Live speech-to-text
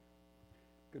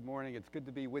Good morning. It's good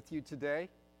to be with you today.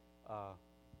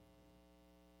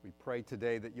 We pray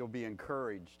today that you'll be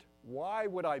encouraged. Why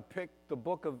would I pick the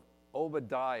book of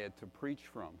Obadiah to preach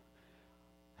from?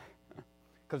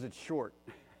 Because it's short.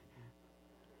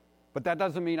 But that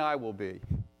doesn't mean I will be.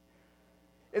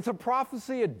 It's a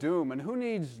prophecy of doom, and who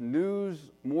needs news,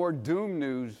 more doom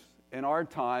news in our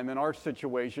time, in our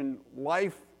situation?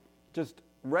 Life, just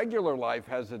regular life,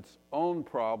 has its own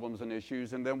problems and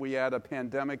issues, and then we add a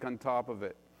pandemic on top of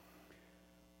it.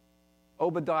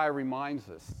 Obadiah reminds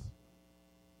us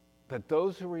that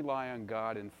those who rely on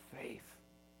God in faith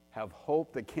have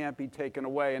hope that can't be taken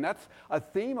away. And that's a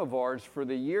theme of ours for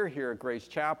the year here at Grace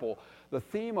Chapel, the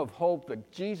theme of hope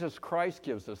that Jesus Christ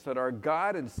gives us, that our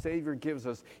God and Savior gives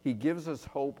us. He gives us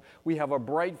hope. We have a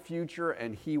bright future,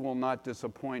 and He will not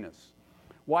disappoint us.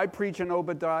 Why preach in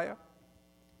Obadiah?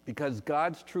 Because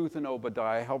God's truth in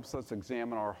Obadiah helps us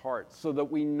examine our hearts so that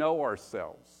we know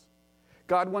ourselves.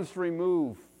 God wants to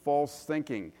remove false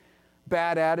thinking,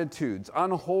 bad attitudes,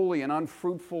 unholy and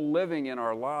unfruitful living in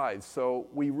our lives. So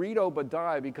we read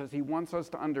Obadiah because he wants us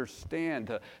to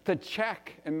understand, to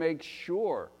check and make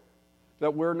sure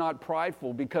that we're not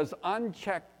prideful, because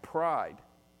unchecked pride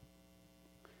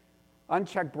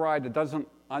that does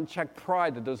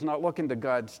not look into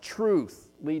God's truth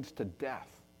leads to death,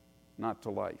 not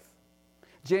to life.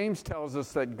 James tells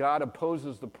us that God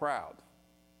opposes the proud,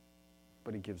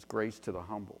 but He gives grace to the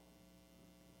humble.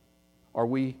 Are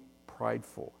we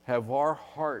prideful? Have our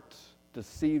hearts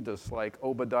deceived us, like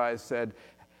Obadiah said,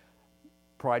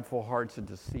 prideful hearts had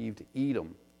deceived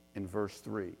Edom in verse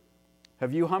 3?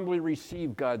 Have you humbly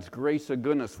received God's grace and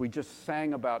goodness? We just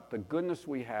sang about the goodness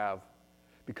we have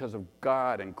because of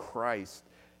God and Christ.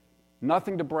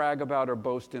 Nothing to brag about or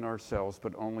boast in ourselves,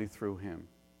 but only through Him.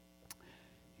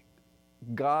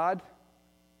 God,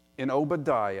 in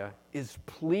Obadiah, is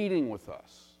pleading with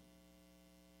us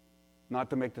not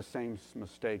to make the same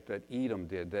mistake that Edom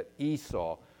did, that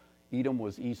Edom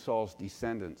was Esau's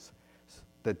descendants,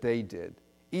 that they did.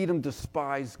 Edom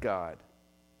despised God.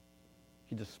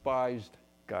 He despised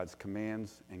God's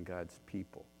commands and God's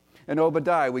people. In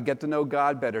Obadiah, we get to know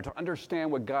God better, to understand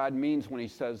what God means when He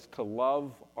says to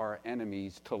love our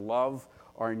enemies, to love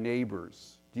our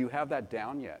neighbors. Do you have that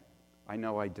down yet? I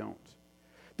know I don't.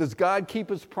 Does God keep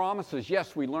His promises?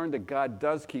 Yes, we learned that God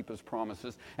does keep His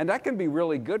promises. And that can be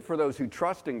really good for those who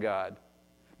trust in God.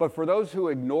 But for those who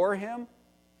ignore Him,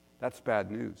 that's bad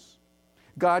news.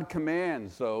 God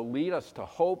commands, though, lead us to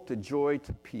hope, to joy,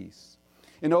 to peace.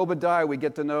 In Obadiah, we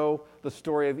get to know the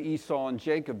story of Esau and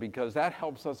Jacob because that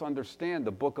helps us understand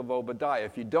the book of Obadiah.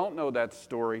 If you don't know that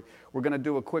story, we're going to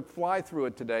do a quick fly through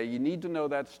it today. You need to know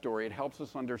that story. It helps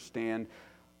us understand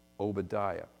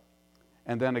Obadiah.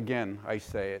 And then again, I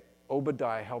say it,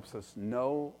 Obadiah helps us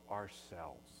know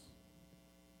ourselves.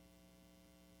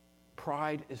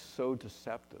 Pride is so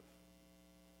deceptive.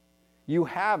 You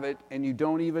have it and you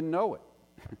don't even know it.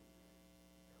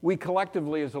 We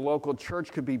collectively as a local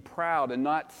church could be proud and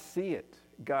not see it.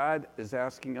 God is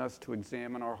asking us to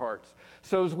examine our hearts.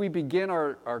 So as we begin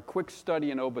our quick study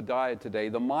in Obadiah today,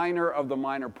 the minor of the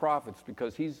minor prophets,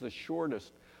 because he's the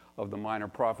shortest of the minor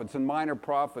prophets. And minor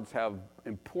prophets have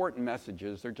important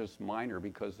messages. They're just minor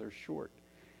because they're short.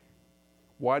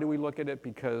 Why do we look at it?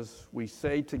 Because we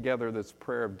say together this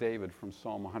prayer of David from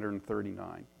Psalm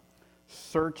 139.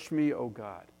 Search me, O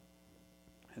God,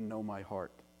 and know my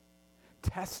heart.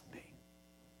 Test me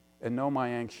and know my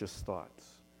anxious thoughts.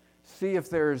 See if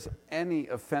there's any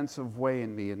offensive way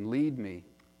in me and lead me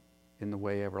in the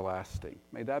way everlasting.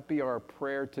 May that be our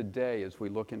prayer today as we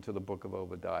look into the book of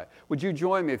Obadiah. Would you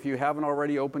join me if you haven't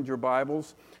already opened your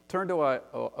Bibles? Turn to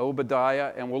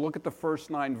Obadiah and we'll look at the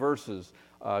first 9 verses.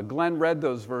 Glenn read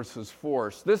those verses for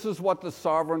us. This is what the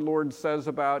sovereign Lord says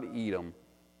about Edom.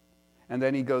 And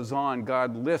then he goes on.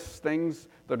 God lists things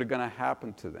that are going to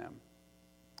happen to them.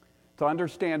 To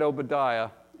understand Obadiah,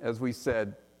 as we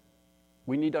said,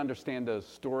 we need to understand the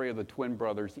story of the twin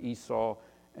brothers, Esau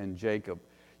and Jacob.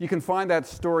 You can find that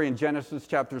story in Genesis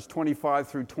chapters 25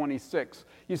 through 26.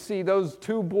 You see, those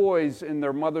 2 boys in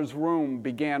their mother's womb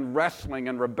began wrestling,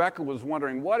 and Rebekah was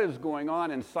wondering, what is going on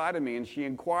inside of me? And she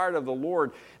inquired of the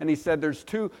Lord, and He said, there's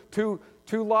two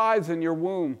lives in your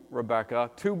womb, Rebekah.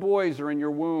 2 boys are in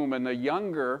your womb, and the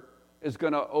younger is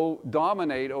going to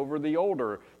dominate over the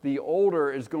older. The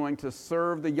older is going to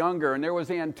serve the younger. And there was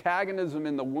antagonism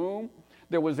in the womb.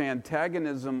 There was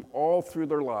antagonism all through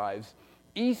their lives.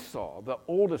 Esau, the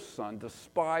oldest son,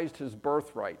 despised his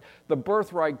birthright. The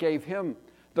birthright gave him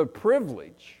the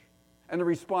privilege and the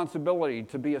responsibility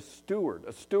to be a steward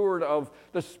of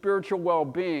the spiritual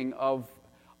well-being of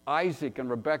Isaac and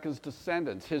Rebekah's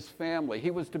descendants, his family.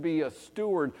 He was to be a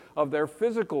steward of their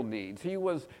physical needs. He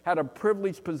had a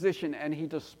privileged position, and he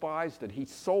despised it. He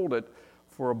sold it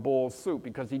for a bowl of soup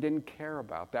because he didn't care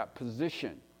about that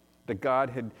position that God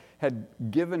had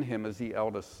given him as the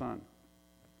eldest son.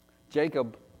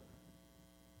 Jacob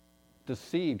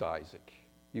deceived Isaac.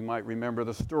 You might remember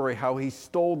the story, how he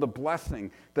stole the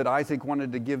blessing that Isaac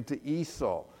wanted to give to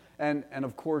Esau. And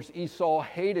of course, Esau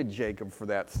hated Jacob for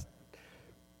that.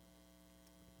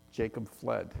 Jacob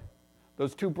fled.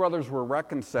 Those two brothers were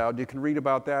reconciled. You can read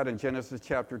about that in Genesis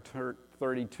chapter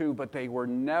 32, but they were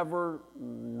never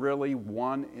really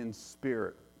one in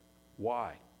spirit.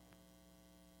 Why?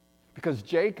 Because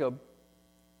Jacob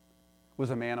was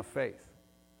a man of faith.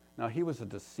 Now, he was a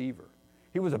deceiver.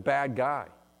 He was a bad guy.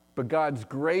 But God's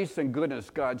grace and goodness,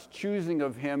 God's choosing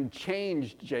of him,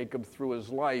 changed Jacob through his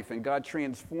life, and God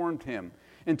transformed him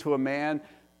into a man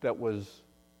that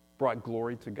brought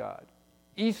glory to God.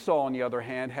 Esau, on the other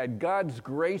hand, had God's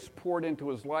grace poured into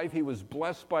his life. He was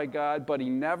blessed by God, but he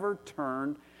never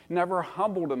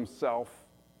humbled himself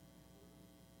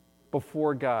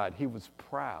before God. He was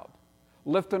proud,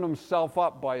 lifting himself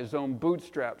up by his own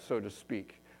bootstraps, so to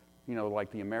speak,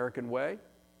 like the American way.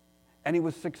 And he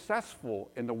was successful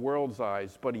in the world's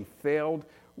eyes, but he failed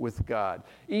with God.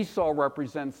 Esau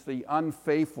represents the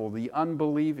unfaithful, the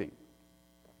unbelieving.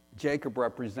 Jacob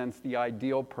represents the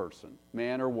ideal person,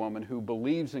 man or woman, who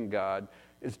believes in God,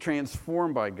 is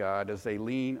transformed by God as they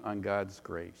lean on God's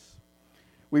grace.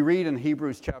 We read in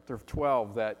Hebrews chapter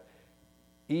 12 that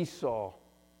Esau,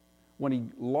 when he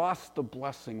lost the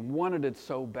blessing, wanted it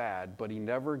so bad, but he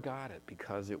never got it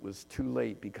because it was too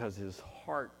late, because his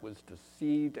heart was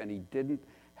deceived and he didn't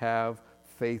have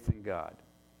faith in God.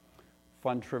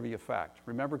 Fun trivia fact.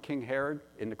 Remember King Herod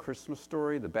in the Christmas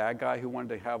story, the bad guy who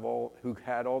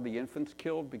had all the infants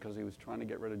killed because he was trying to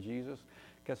get rid of Jesus?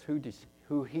 Guess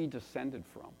who he descended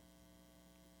from?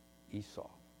 Esau.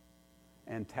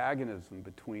 Antagonism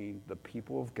between the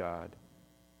people of God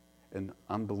and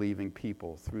unbelieving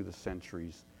people through the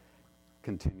centuries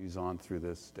continues on through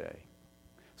this day.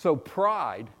 So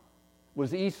pride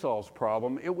was Esau's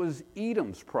problem. It was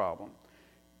Edom's problem.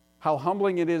 How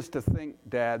humbling it is to think,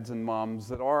 dads and moms,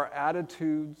 that our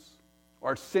attitudes,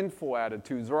 our sinful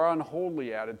attitudes, our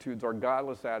unholy attitudes, our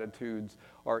godless attitudes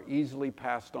are easily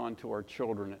passed on to our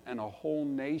children, and a whole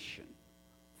nation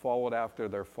followed after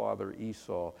their father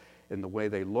Esau in the way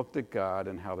they looked at God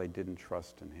and how they didn't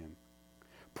trust in him.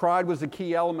 Pride was a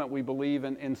key element, we believe,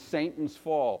 in Satan's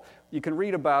fall. You can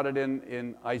read about it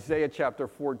in Isaiah chapter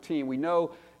 14. We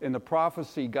know in the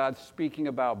prophecy God's speaking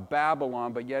about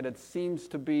Babylon, but yet it seems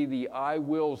to be the I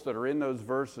wills that are in those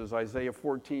verses, Isaiah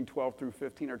 14, 12 through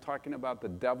 15, are talking about the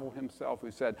devil himself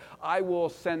who said, I will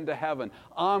ascend to heaven.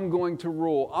 I'm going to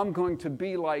rule. I'm going to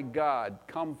be like God.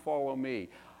 Come follow me.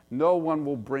 No one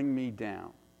will bring me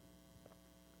down.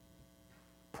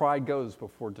 Pride goes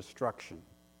before destruction.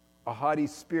 A haughty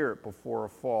spirit before a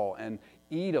fall. And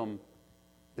Edom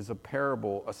is a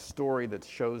parable, a story that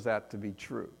shows that to be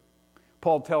true.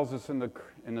 Paul tells us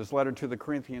in his letter to the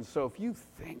Corinthians, so if you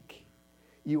think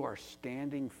you are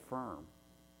standing firm,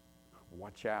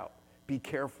 watch out. Be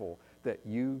careful that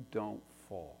you don't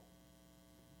fall.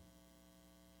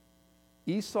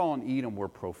 Esau and Edom were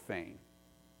profane.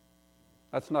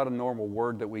 That's not a normal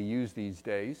word that we use these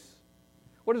days.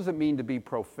 What does it mean to be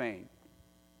profane?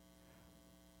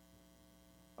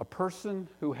 A person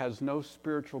who has no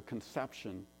spiritual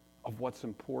conception of what's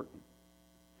important.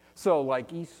 So,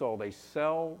 like Esau, they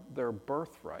sell their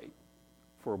birthright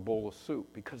for a bowl of soup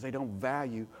because they don't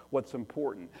value what's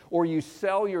important. Or you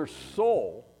sell your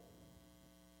soul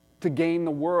to gain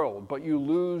the world, but you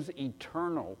lose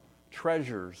eternal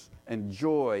treasures and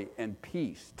joy and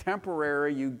peace.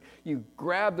 Temporary, you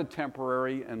grab the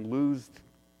temporary and lose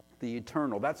the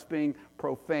eternal. That's being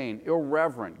profane,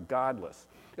 irreverent, godless.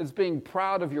 It's being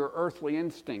proud of your earthly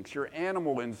instincts, your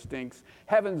animal instincts.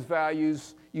 Heaven's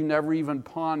values you never even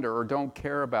ponder or don't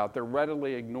care about. They're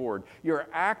readily ignored. You're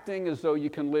acting as though you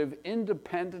can live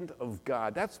independent of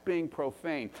God. That's being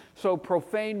profane. So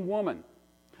profane woman,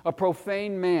 a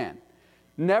profane man,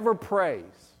 never prays.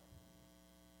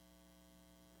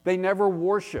 They never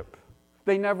worship.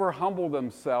 They never humble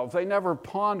themselves. They never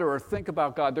ponder or think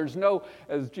about God. There's no,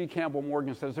 as G. Campbell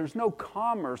Morgan says, there's no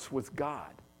commerce with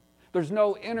God. There's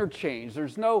no interchange.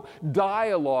 There's no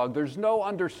dialogue. There's no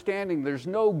understanding. There's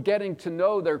no getting to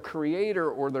know their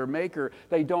creator or their maker.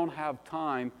 They don't have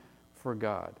time for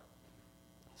God.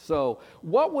 So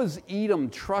what was Edom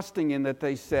trusting in that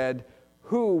they said,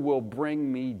 who will bring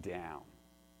me down?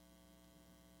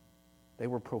 They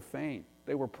were profane.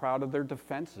 They were proud of their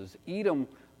defenses. Edom,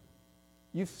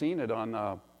 you've seen it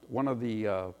on one of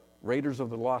the Raiders of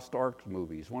the Lost Ark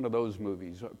movies, one of those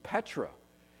movies, Petra.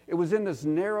 It was in this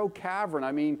narrow cavern.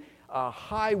 I mean,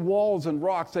 high walls and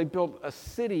rocks. They built a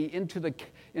city into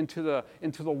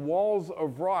the walls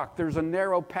of rock. There's a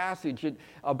narrow passage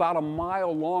about a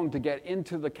mile long to get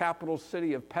into the capital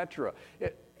city of Petra.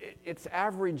 Its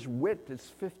average width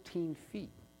is 15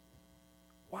 feet.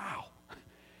 Wow.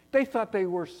 They thought they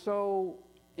were so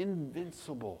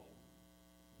invincible.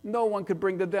 No one could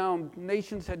bring them down.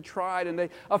 Nations had tried, and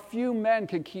a few men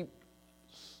could keep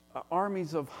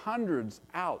armies of hundreds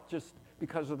out just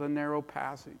because of the narrow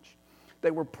passage. They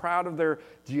were proud of their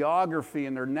geography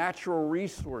and their natural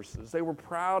resources. They were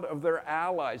proud of their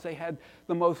allies. They had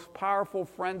the most powerful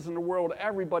friends in the world.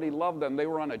 Everybody loved them. They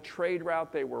were on a trade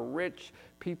route. They were rich.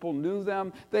 People knew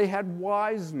them. They had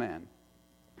wise men.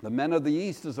 The men of the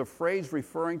East is a phrase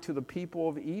referring to the people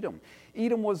of Edom.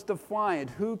 Edom was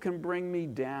defiant. Who can bring me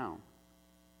down?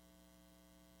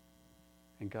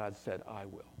 And God said, I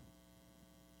will.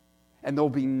 And there'll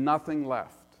be nothing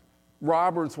left.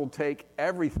 Robbers will take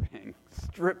everything,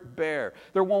 stripped bare.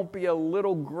 There won't be a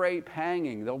little grape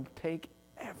hanging. They'll take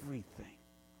everything.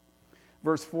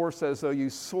 Verse 4 says, though you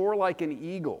soar like an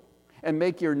eagle and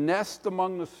make your nest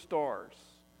among the stars.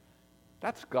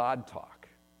 That's God talk.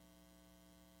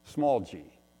 Small g.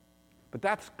 But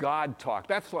that's God talk.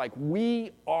 That's like,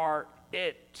 we are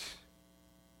it.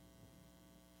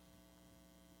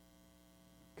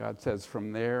 God says,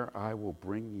 from there I will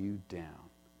bring you down.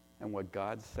 And what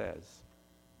God says,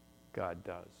 God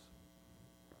does.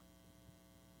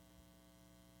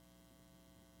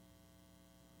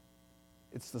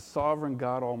 It's the sovereign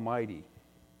God Almighty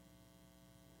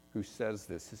who says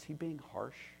this. Is he being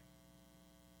harsh?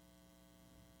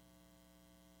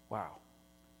 Wow.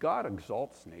 God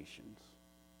exalts nations.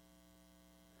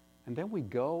 And then we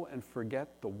go and forget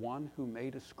the one who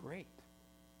made us great.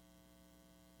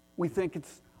 We think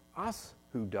it's us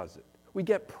who does it. We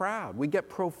get proud. We get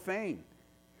profane.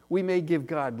 We may give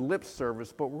God lip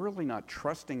service, but we're really not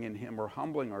trusting in him or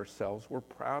humbling ourselves. We're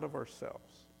proud of ourselves.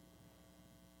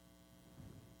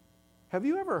 Have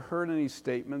you ever heard any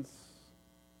statements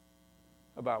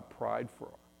about pride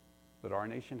that our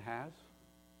nation has?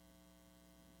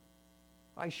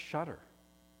 I shudder.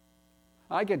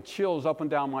 I get chills up and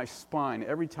down my spine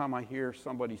every time I hear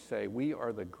somebody say, we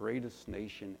are the greatest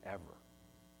nation ever.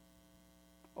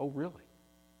 Oh, really?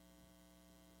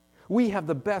 We have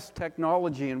the best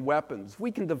technology and weapons.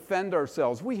 We can defend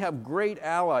ourselves. We have great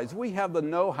allies. We have the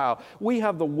know-how. We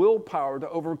have the willpower to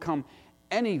overcome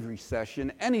any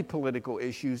recession, any political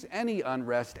issues, any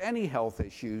unrest, any health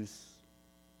issues.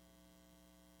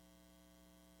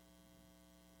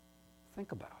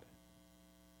 Think about it.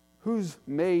 Who's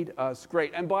made us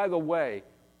great? And by the way,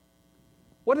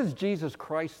 what does Jesus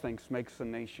Christ think makes a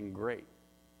nation great?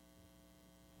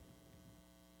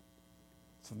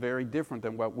 It's very different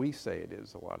than what we say it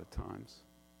is a lot of times.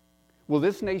 Will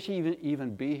this nation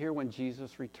even be here when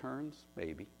Jesus returns?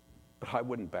 Maybe, but I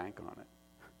wouldn't bank on it.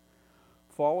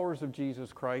 Followers of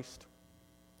Jesus Christ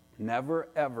never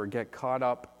ever get caught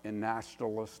up in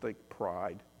nationalistic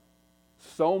pride.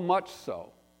 So much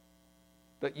so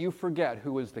that you forget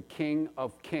who is the King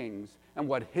of Kings and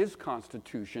what his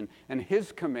constitution and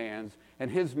his commands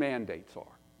and his mandates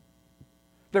are.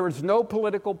 There is no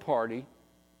political party,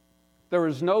 there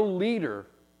is no leader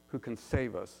who can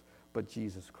save us but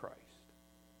Jesus Christ.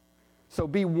 So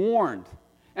be warned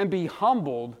and be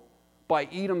humbled by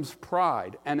Edom's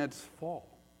pride and its fall.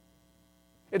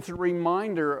 It's a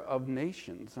reminder of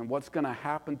nations and what's going to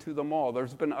happen to them all.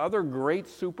 There's been other great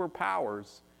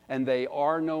superpowers, and they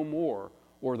are no more,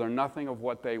 or they're nothing of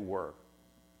what they were.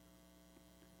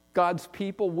 God's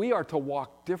people, we are to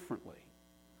walk differently.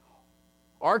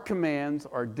 Our commands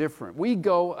are different. We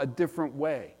go a different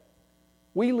way.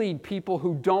 We lead people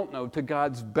who don't know to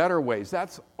God's better ways.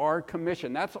 That's our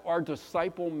commission. That's our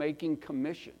disciple-making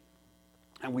commission.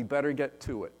 And we better get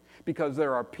to it, because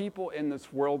there are people in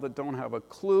this world that don't have a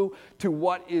clue to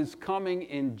what is coming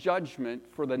in judgment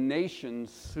for the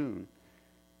nations soon.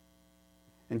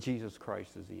 And Jesus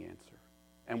Christ is the answer.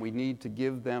 And we need to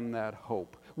give them that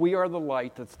hope. We are the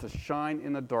light that's to shine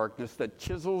in the darkness, that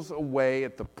chisels away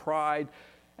at the pride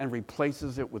and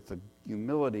replaces it with the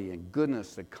humility and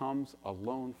goodness that comes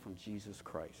alone from Jesus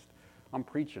Christ. I'm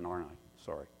preaching, aren't I?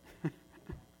 Sorry.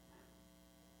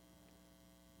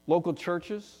 Local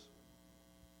churches,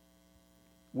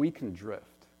 we can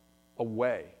drift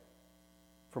away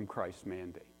from Christ's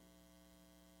mandate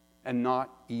and not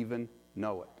even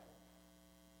know it.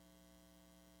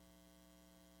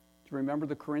 Do you remember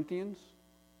the Corinthians?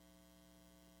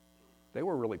 They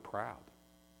were really proud,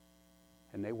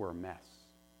 and they were a mess.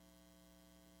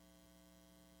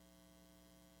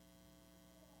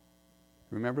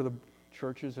 Remember the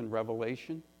churches in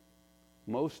Revelation?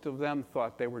 Most of them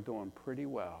thought they were doing pretty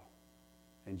well.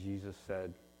 And Jesus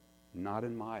said, not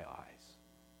in my eyes.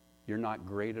 You're not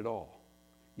great at all.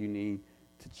 You need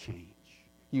to change.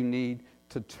 You need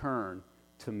to turn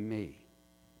to me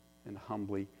and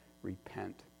humbly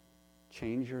repent.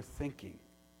 Change your thinking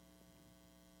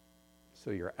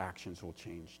so your actions will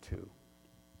change too.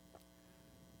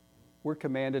 We're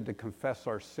commanded to confess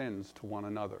our sins to one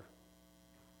another.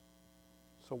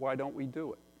 So why don't we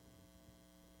do it?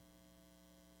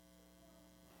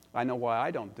 I know why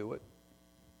I don't do it.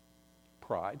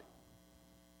 Pride.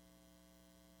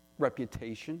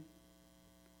 Reputation.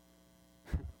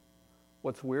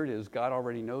 What's weird is God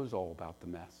already knows all about the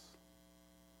mess.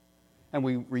 And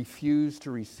we refuse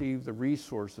to receive the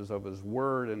resources of His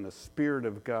Word and the Spirit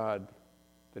of God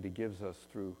that He gives us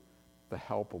through the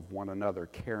help of one another,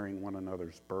 carrying one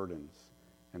another's burdens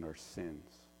and our sins.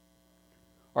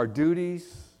 Our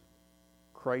duties,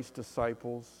 Christ's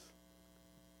disciples,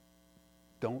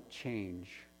 don't change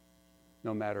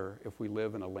no matter if we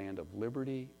live in a land of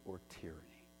liberty or tyranny.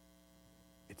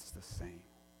 It's the same.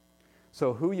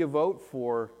 So who you vote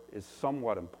for is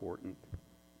somewhat important,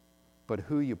 but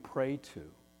who you pray to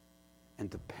and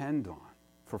depend on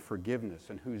for forgiveness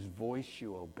and whose voice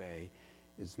you obey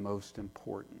is most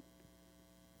important.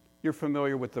 You're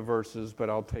familiar with the verses, but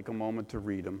I'll take a moment to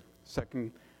read them.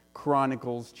 2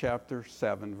 Chronicles chapter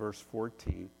 7, verse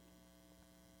 14.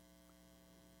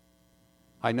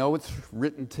 I know it's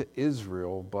written to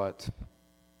Israel,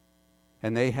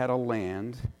 and they had a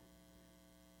land,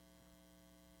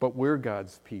 but we're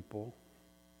God's people,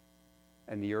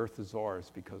 and the earth is ours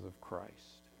because of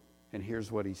Christ. And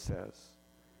here's what he says.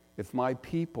 If my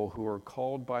people who are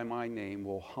called by my name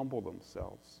will humble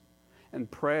themselves and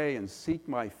pray and seek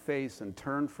my face and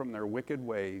turn from their wicked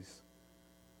ways,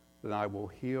 then I will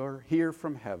hear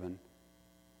from heaven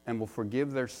and will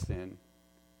forgive their sin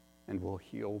and will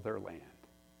heal their land.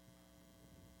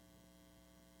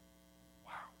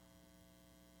 Wow.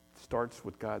 It starts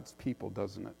with God's people,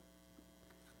 doesn't it?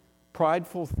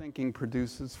 Prideful thinking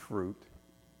produces fruit.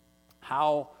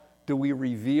 How do we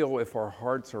reveal if our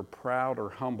hearts are proud or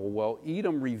humble? Well,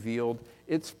 Edom revealed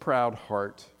its proud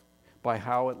heart by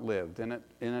how it lived, and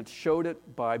it showed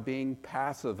it by being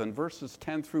passive. In verses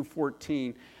 10 through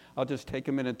 14, I'll just take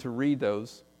a minute to read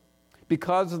those.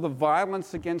 Because of the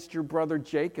violence against your brother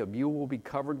Jacob, you will be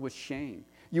covered with shame.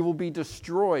 You will be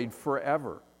destroyed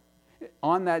forever.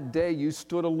 On that day you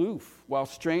stood aloof, while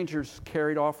strangers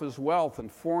carried off his wealth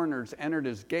and foreigners entered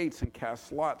his gates and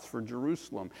cast lots for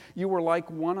Jerusalem. You were like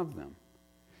one of them.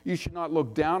 You should not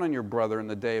look down on your brother in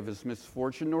the day of his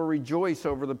misfortune, nor rejoice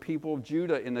over the people of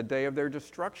Judah in the day of their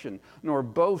destruction, nor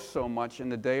boast so much in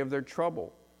the day of their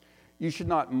trouble. You should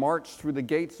not march through the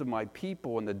gates of my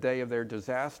people in the day of their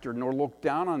disaster, nor look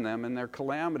down on them in their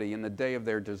calamity in the day of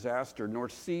their disaster, nor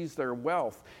seize their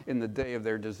wealth in the day of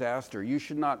their disaster. You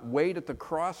should not wait at the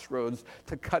crossroads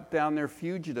to cut down their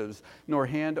fugitives, nor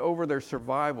hand over their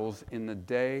survivals in the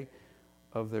day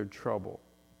of their trouble.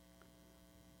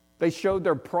 They showed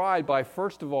their pride by,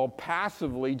 first of all,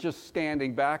 passively just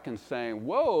standing back and saying,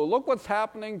 whoa, look what's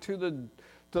happening to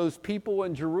those people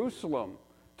in Jerusalem,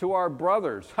 to our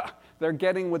brothers. They're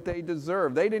getting what they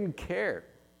deserve. They didn't care.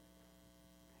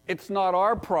 It's not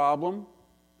our problem.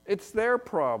 It's their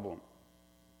problem.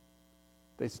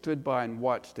 They stood by and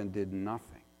watched and did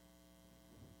nothing.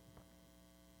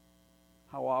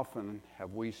 How often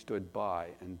have we stood by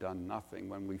and done nothing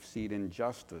when we've seen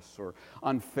injustice or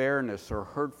unfairness or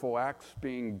hurtful acts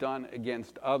being done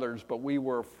against others, but we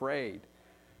were afraid?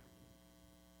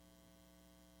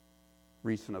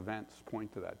 Recent events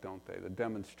point to that, don't they? The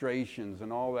demonstrations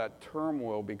and all that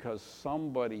turmoil because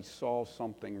somebody saw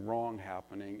something wrong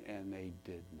happening and they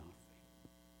did nothing.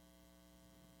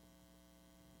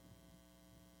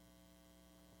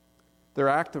 Their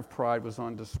act of pride was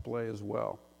on display as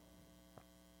well.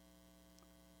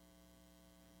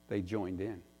 They joined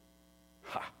in.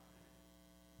 Ha!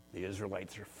 The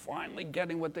Israelites are finally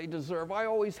getting what they deserve. I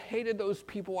always hated those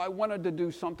people. I wanted to do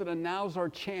something, and now's our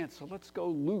chance. So let's go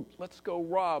loot. Let's go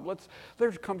rob.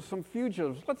 There comes some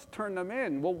fugitives. Let's turn them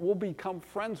in. We'll become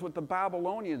friends with the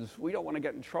Babylonians. We don't want to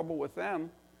get in trouble with them.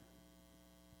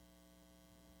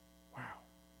 Wow.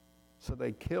 So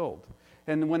they killed.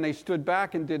 And when they stood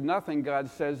back and did nothing, God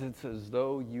says it's as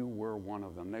though you were one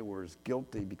of them. They were as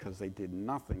guilty because they did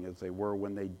nothing as they were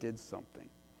when they did something.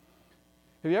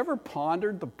 Have you ever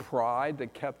pondered the pride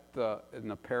that kept, in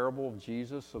the parable of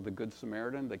Jesus of the Good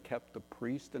Samaritan, that kept the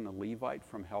priest and the Levite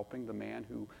from helping the man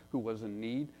who was in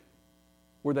need?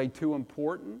 Were they too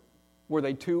important? Were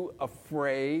they too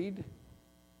afraid?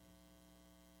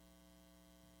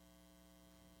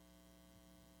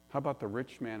 How about the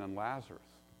rich man and Lazarus?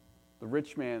 The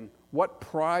rich man, what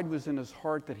pride was in his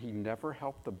heart that he never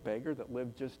helped the beggar that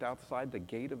lived just outside the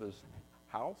gate of his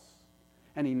house?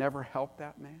 And he never helped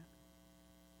that man?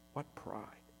 What pride.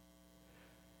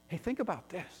 Hey, think about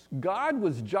this. God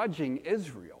was judging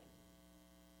Israel.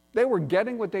 They were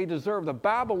getting what they deserved. The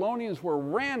Babylonians were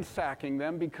ransacking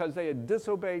them because they had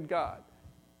disobeyed God.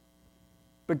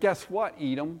 But guess what,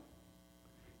 Edom?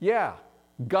 Yeah,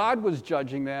 God was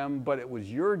judging them, but it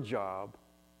was your job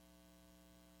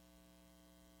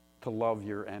to love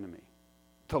your enemy,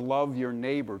 to love your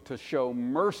neighbor, to show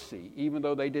mercy, even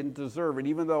though they didn't deserve it.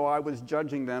 Even though I was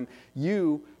judging them,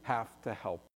 you have to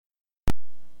help.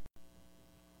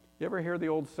 You ever hear the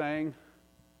old saying,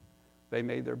 they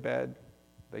made their bed,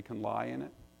 they can lie in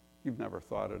it? You've never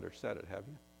thought it or said it, have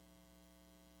you?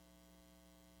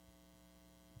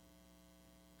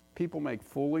 People make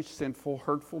foolish, sinful,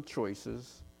 hurtful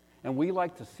choices, and we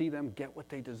like to see them get what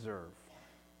they deserve.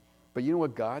 But you know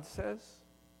what God says?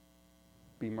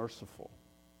 Be merciful.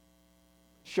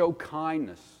 Show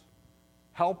kindness.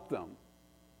 Help them.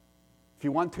 If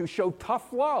you want to, show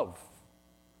tough love.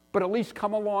 But at least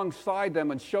come alongside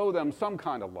them and show them some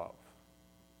kind of love.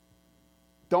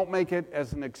 Don't make it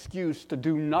as an excuse to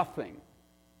do nothing.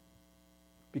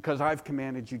 Because I've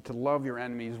commanded you to love your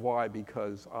enemies. Why?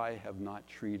 Because I have not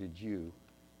treated you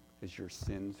as your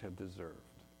sins have deserved.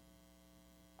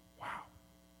 Wow.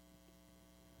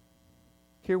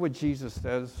 Hear what Jesus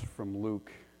says from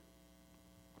Luke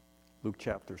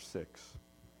chapter 6.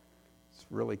 It's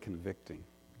really convicting.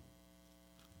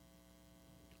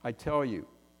 I tell you,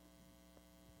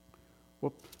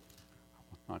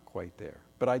 not quite there.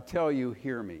 But I tell you,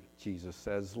 hear me, Jesus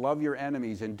says, love your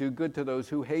enemies and do good to those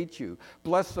who hate you.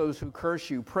 Bless those who curse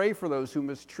you. Pray for those who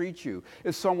mistreat you.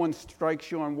 If someone strikes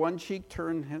you on one cheek,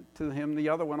 turn to him the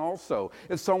other one also.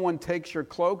 If someone takes your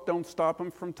cloak, don't stop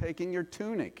him from taking your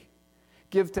tunic.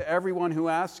 Give to everyone who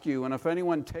asks you, and if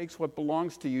anyone takes what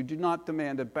belongs to you, do not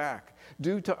demand it back.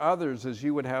 Do to others as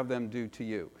you would have them do to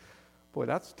you. Boy,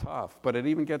 that's tough, but it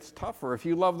even gets tougher. If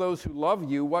you love those who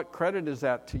love you, what credit is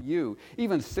that to you?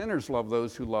 Even sinners love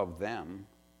those who love them.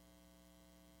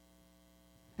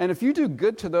 And if you do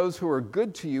good to those who are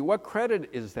good to you, what credit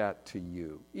is that to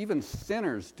you? Even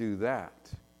sinners do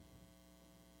that.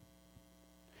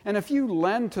 And if you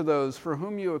lend to those for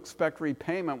whom you expect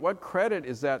repayment, what credit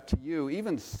is that to you?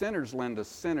 Even sinners lend to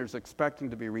sinners expecting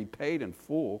to be repaid in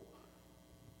full.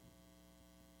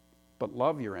 But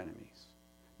love your enemies.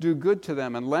 Do good to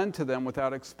them and lend to them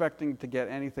without expecting to get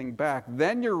anything back.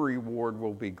 Then your reward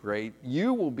will be great.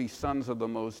 You will be sons of the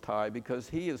Most High because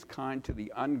He is kind to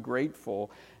the ungrateful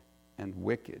and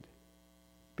wicked.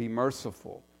 Be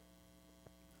merciful,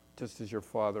 just as your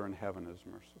Father in heaven is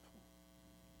merciful.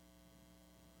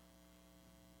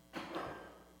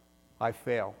 I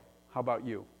fail. How about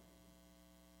you?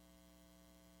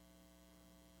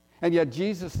 And yet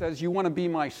Jesus says, you want to be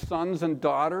my sons and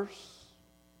daughters?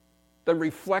 Then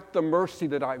reflect the mercy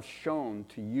that I've shown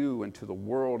to you and to the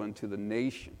world and to the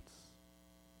nations.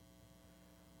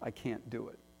 I can't do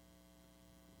it.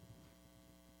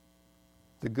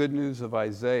 The good news of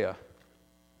Isaiah,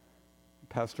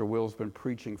 Pastor Will's been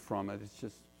preaching from it. It's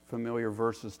just familiar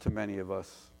verses to many of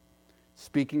us.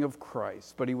 Speaking of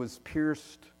Christ, but He was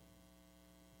pierced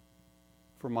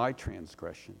for my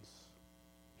transgressions.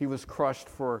 He was crushed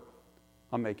for,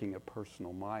 I'm making it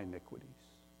personal, my iniquities.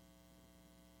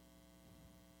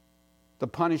 The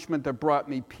punishment that brought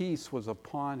me peace was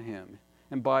upon Him,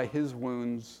 and by His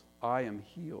wounds I am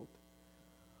healed.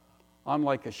 I'm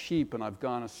like a sheep, and I've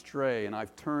gone astray, and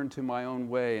I've turned to my own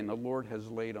way, and the Lord has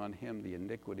laid on Him the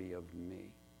iniquity of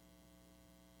me.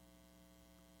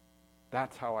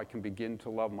 That's how I can begin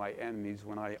to love my enemies,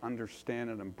 when I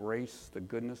understand and embrace the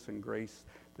goodness and grace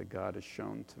that God has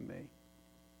shown to me.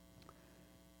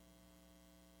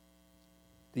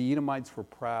 The Edomites were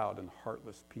proud and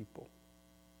heartless people.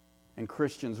 And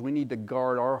Christians, we need to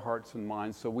guard our hearts and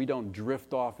minds so we don't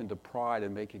drift off into pride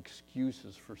and make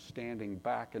excuses for standing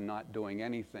back and not doing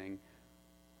anything,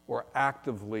 or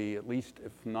actively, at least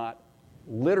if not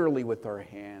literally with our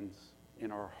hands,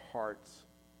 in our hearts,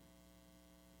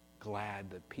 glad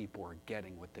that people are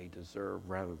getting what they deserve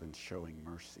rather than showing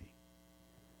mercy.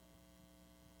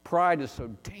 Pride is so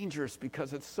dangerous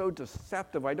because it's so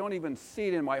deceptive. I don't even see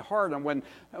it in my heart. And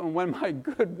when my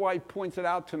good wife points it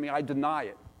out to me, I deny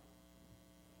it.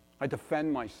 I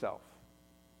defend myself.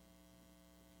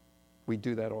 We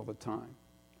do that all the time.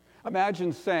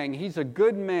 Imagine saying, he's a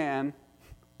good man,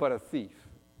 but a thief.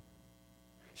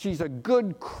 She's a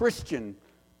good Christian,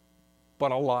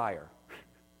 but a liar.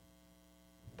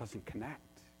 Doesn't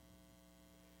connect.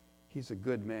 He's a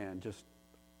good man, just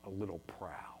a little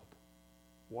proud.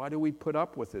 Why do we put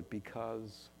up with it?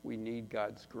 Because we need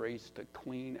God's grace to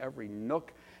clean every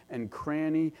nook and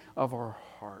cranny of our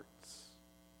hearts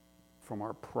from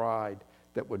our pride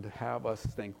that would have us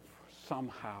think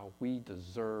somehow we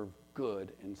deserve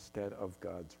good instead of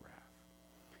God's wrath.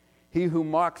 He who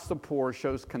mocks the poor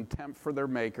shows contempt for their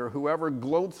maker. Whoever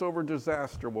gloats over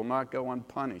disaster will not go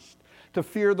unpunished. To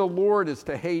fear the Lord is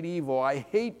to hate evil. I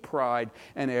hate pride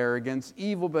and arrogance,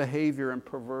 evil behavior and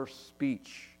perverse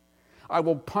speech. I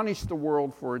will punish the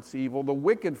world for its evil, the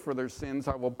wicked for their sins.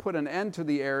 I will put an end to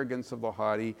the arrogance of the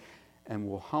haughty and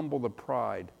will humble the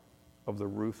pride of the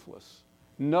ruthless.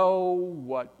 Know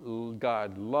what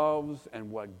God loves and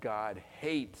what God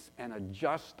hates and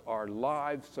adjust our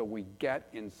lives so we get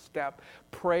in step.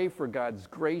 Pray for God's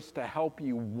grace to help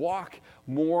you walk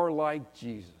more like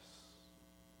Jesus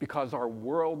because our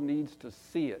world needs to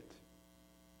see it.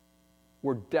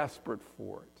 We're desperate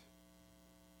for it.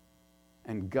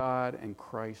 And God and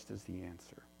Christ is the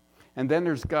answer. And then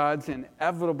there's God's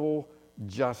inevitable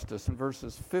justice. In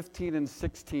verses 15 and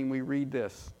 16 we read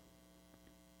this.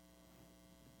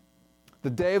 The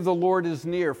day of the Lord is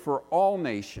near for all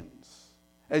nations.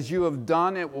 As you have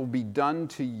done, it will be done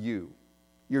to you.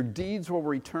 Your deeds will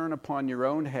return upon your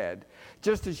own head.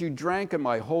 Just as you drank in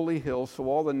my holy hill, so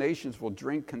all the nations will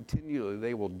drink continually.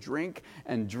 They will drink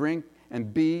and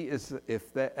be as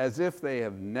if they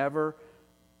have never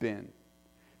been.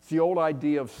 It's the old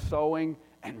idea of sowing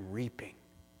and reaping.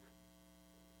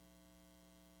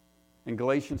 In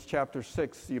Galatians chapter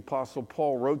 6, the Apostle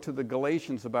Paul wrote to the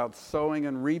Galatians about sowing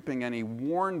and reaping, and he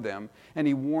warned them, and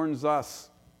he warns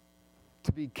us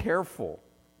to be careful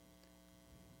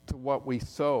to what we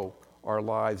sow our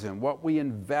lives in, what we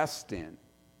invest in.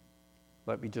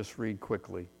 Let me just read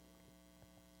quickly.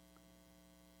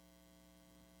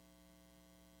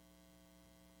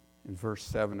 In verse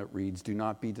 7 it reads, "Do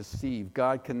not be deceived.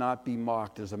 God cannot be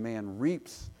mocked. As a man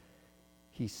reaps,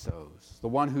 he sows. The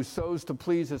one who sows to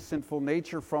please his sinful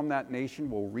nature from that nation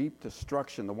will reap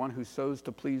destruction. The one who sows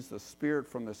to please the Spirit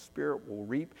from the Spirit will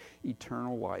reap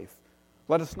eternal life.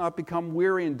 Let us not become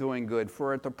weary in doing good,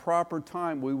 for at the proper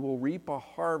time we will reap a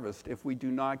harvest if we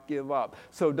do not give up."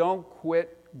 So don't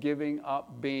quit giving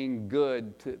up being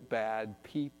good to bad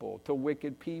people, to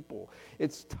wicked people.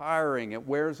 It's tiring. It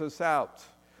wears us out.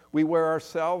 We wear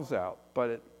ourselves out,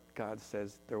 but God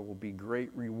says there will be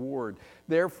great reward.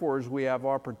 Therefore, as we have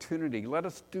opportunity, let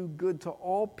us do good to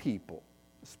all people,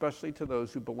 especially to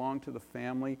those who belong to the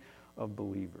family of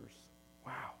believers.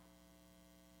 Wow.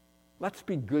 Let's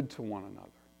be good to one another.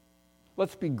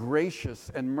 Let's be gracious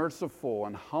and merciful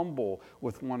and humble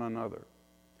with one another.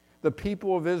 The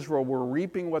people of Israel were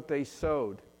reaping what they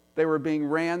sowed. They were being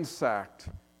ransacked.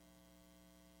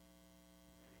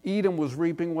 Edom was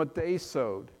reaping what they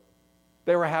sowed.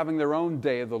 They were having their own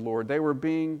day of the Lord. They were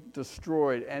being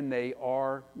destroyed, and they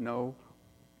are no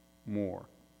more.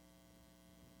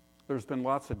 There's been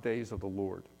lots of days of the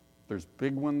Lord. There's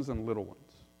big ones and little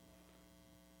ones.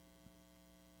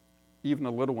 Even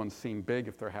the little ones seem big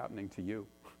if they're happening to you.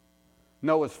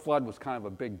 Noah's flood was kind of a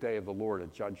big day of the Lord, a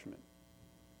judgment.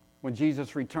 When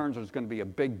Jesus returns, there's going to be a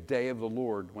big day of the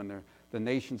Lord when the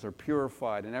nations are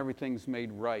purified and everything's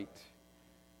made right.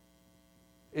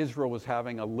 Israel was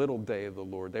having a little day of the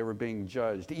Lord. They were being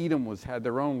judged. Edom had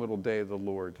their own little day of the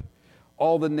Lord.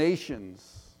 All the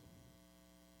nations,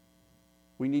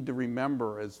 we need to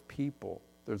remember as people,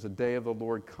 there's a day of the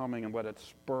Lord coming, and let it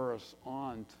spur us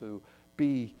on to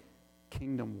be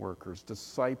kingdom workers,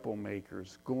 disciple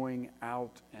makers, going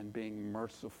out and being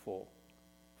merciful,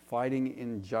 fighting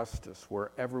injustice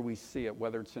wherever we see it,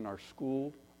 whether it's in our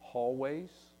school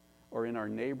hallways or in our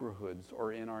neighborhoods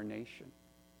or in our nation.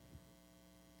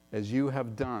 As you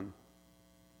have done,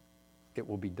 it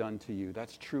will be done to you.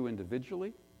 That's true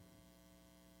individually.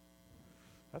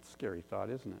 That's a scary thought,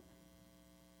 isn't it?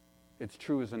 It's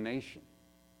true as a nation.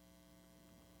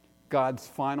 God's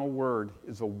final word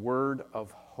is a word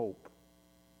of hope.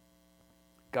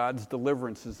 God's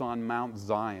deliverance is on Mount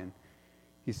Zion.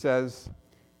 He says,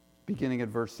 beginning at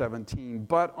verse 17,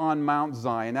 "But on Mount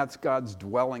Zion," that's God's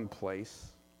dwelling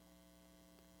place,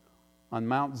 "on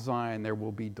Mount Zion there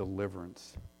will be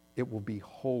deliverance. It will be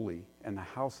holy, and the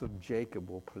house of Jacob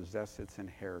will possess its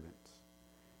inheritance."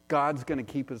 God's going to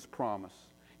keep his promise.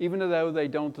 Even though they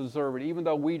don't deserve it, even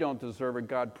though we don't deserve it,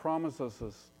 God promises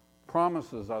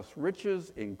us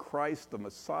riches in Christ, the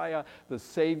Messiah, the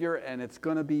Savior, and it's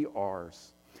going to be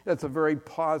ours. That's a very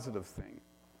positive thing.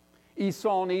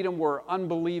 Esau and Edom were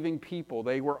unbelieving people.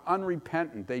 They were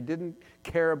unrepentant. They didn't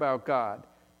care about God.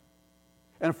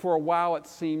 And for a while it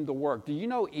seemed to work. Do you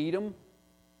know Edom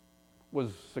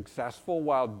was successful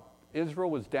while Israel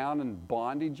was down in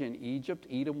bondage in Egypt.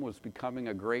 Edom was becoming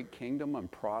a great kingdom and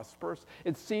prosperous.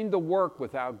 It seemed to work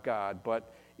without God,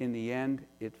 but in the end,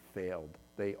 it failed.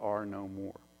 They are no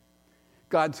more.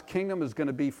 God's kingdom is going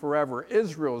to be forever.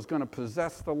 Israel is going to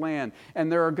possess the land,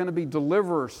 and there are going to be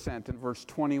deliverers sent in verse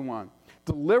 21.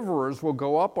 Deliverers will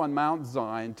go up on Mount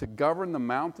Zion to govern the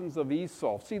mountains of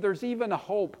Esau. See, there's even a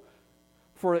hope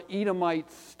for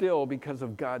Edomites still because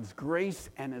of God's grace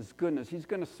and his goodness. He's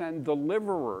going to send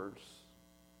deliverers,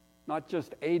 not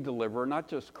just a deliverer, not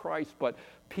just Christ, but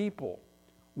people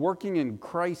working in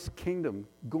Christ's kingdom,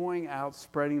 going out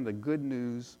spreading the good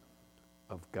news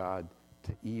of God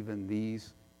to even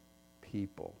these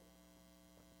people.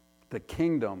 The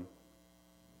kingdom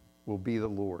will be the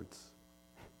Lord's.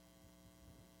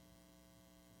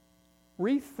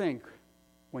 Rethink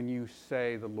when you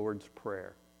say the Lord's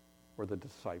Prayer or the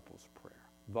disciples' prayer.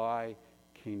 Thy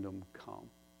kingdom come.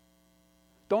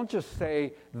 Don't just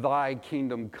say, thy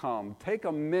kingdom come. Take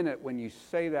a minute when you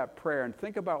say that prayer and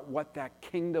think about what that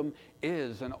kingdom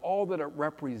is and all that it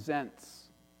represents.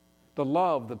 The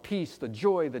love, the peace, the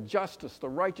joy, the justice, the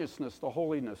righteousness, the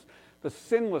holiness, the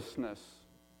sinlessness.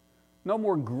 No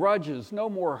more grudges, no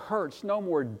more hurts, no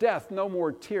more death, no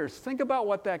more tears. Think about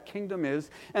what that kingdom is,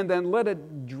 and then let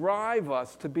it drive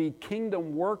us to be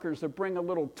kingdom workers that bring a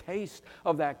little taste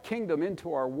of that kingdom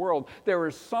into our world. There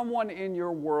is someone in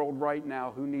your world right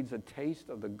now who needs a taste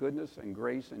of the goodness and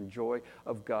grace and joy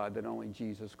of God that only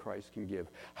Jesus Christ can give.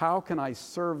 How can I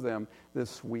serve them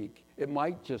this week? It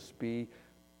might just be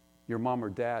your mom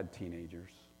or dad, teenagers.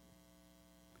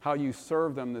 How you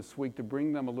serve them this week to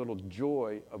bring them a little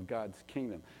joy of God's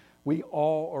kingdom. We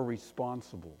all are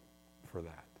responsible for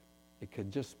that. It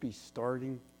could just be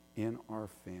starting in our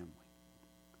family.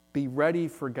 Be ready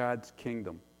for God's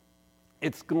kingdom.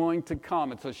 It's going to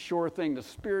come. It's a sure thing. The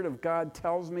Spirit of God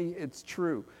tells me it's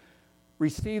true.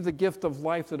 Receive the gift of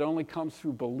life that only comes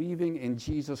through believing in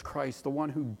Jesus Christ, the one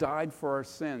who died for our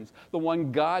sins, the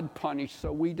one God punished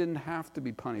so we didn't have to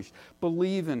be punished.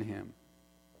 Believe in him.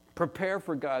 Prepare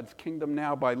for God's kingdom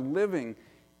now by living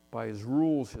by his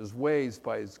rules, his ways,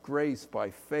 by his grace, by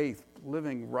faith,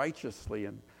 living righteously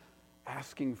and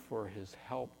asking for his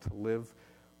help to live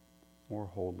more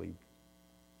holy.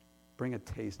 Bring a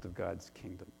taste of God's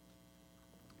kingdom.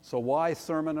 So why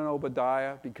sermon on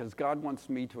Obadiah? Because God wants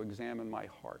me to examine my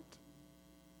heart.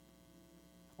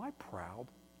 Am I proud?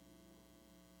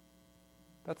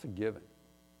 That's a given.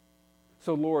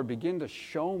 So Lord, begin to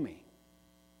show me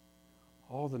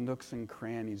all the nooks and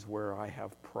crannies where I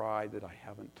have pride that I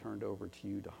haven't turned over to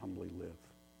you to humbly live.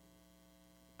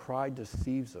 Pride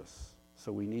deceives us,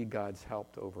 so we need God's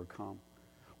help to overcome.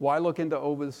 Why look into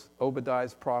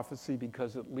Obadiah's prophecy?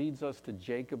 Because it leads us to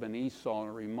Jacob and Esau,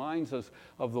 and it reminds us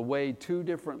of the way two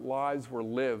different lives were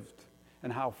lived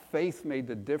and how faith made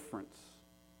the difference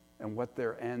and what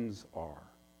their ends are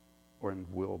or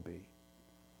will be.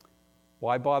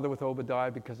 Why bother with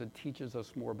Obadiah? Because it teaches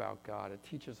us more about God. It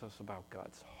teaches us about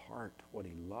God's heart, what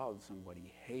he loves and what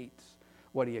he hates,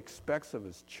 what he expects of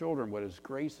his children, what his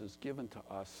grace has given to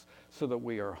us so that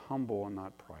we are humble and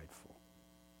not prideful.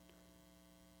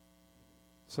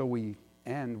 So we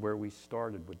end where we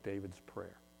started with David's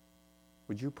prayer.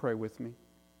 Would you pray with me?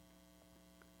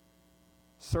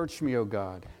 Search me, O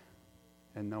God,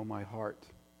 and know my heart.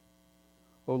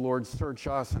 O Lord, search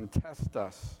us and test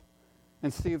us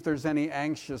and see if there's any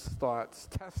anxious thoughts.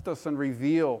 Test us and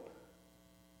reveal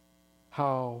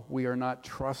how we are not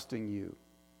trusting you,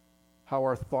 how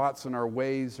our thoughts and our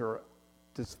ways are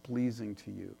displeasing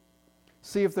to you.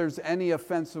 See if there's any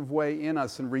offensive way in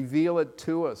us and reveal it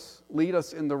to us. Lead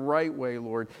us in the right way,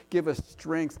 Lord. Give us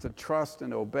strength to trust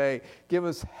and obey. Give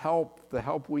us help, the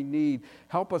help we need.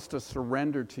 Help us to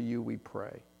surrender to you, we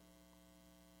pray.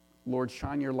 Lord,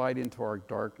 shine your light into our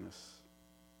darkness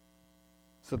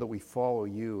so that we follow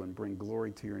you and bring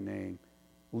glory to your name.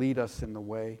 Lead us in the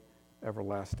way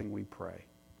everlasting, we pray.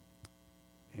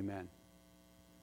 Amen.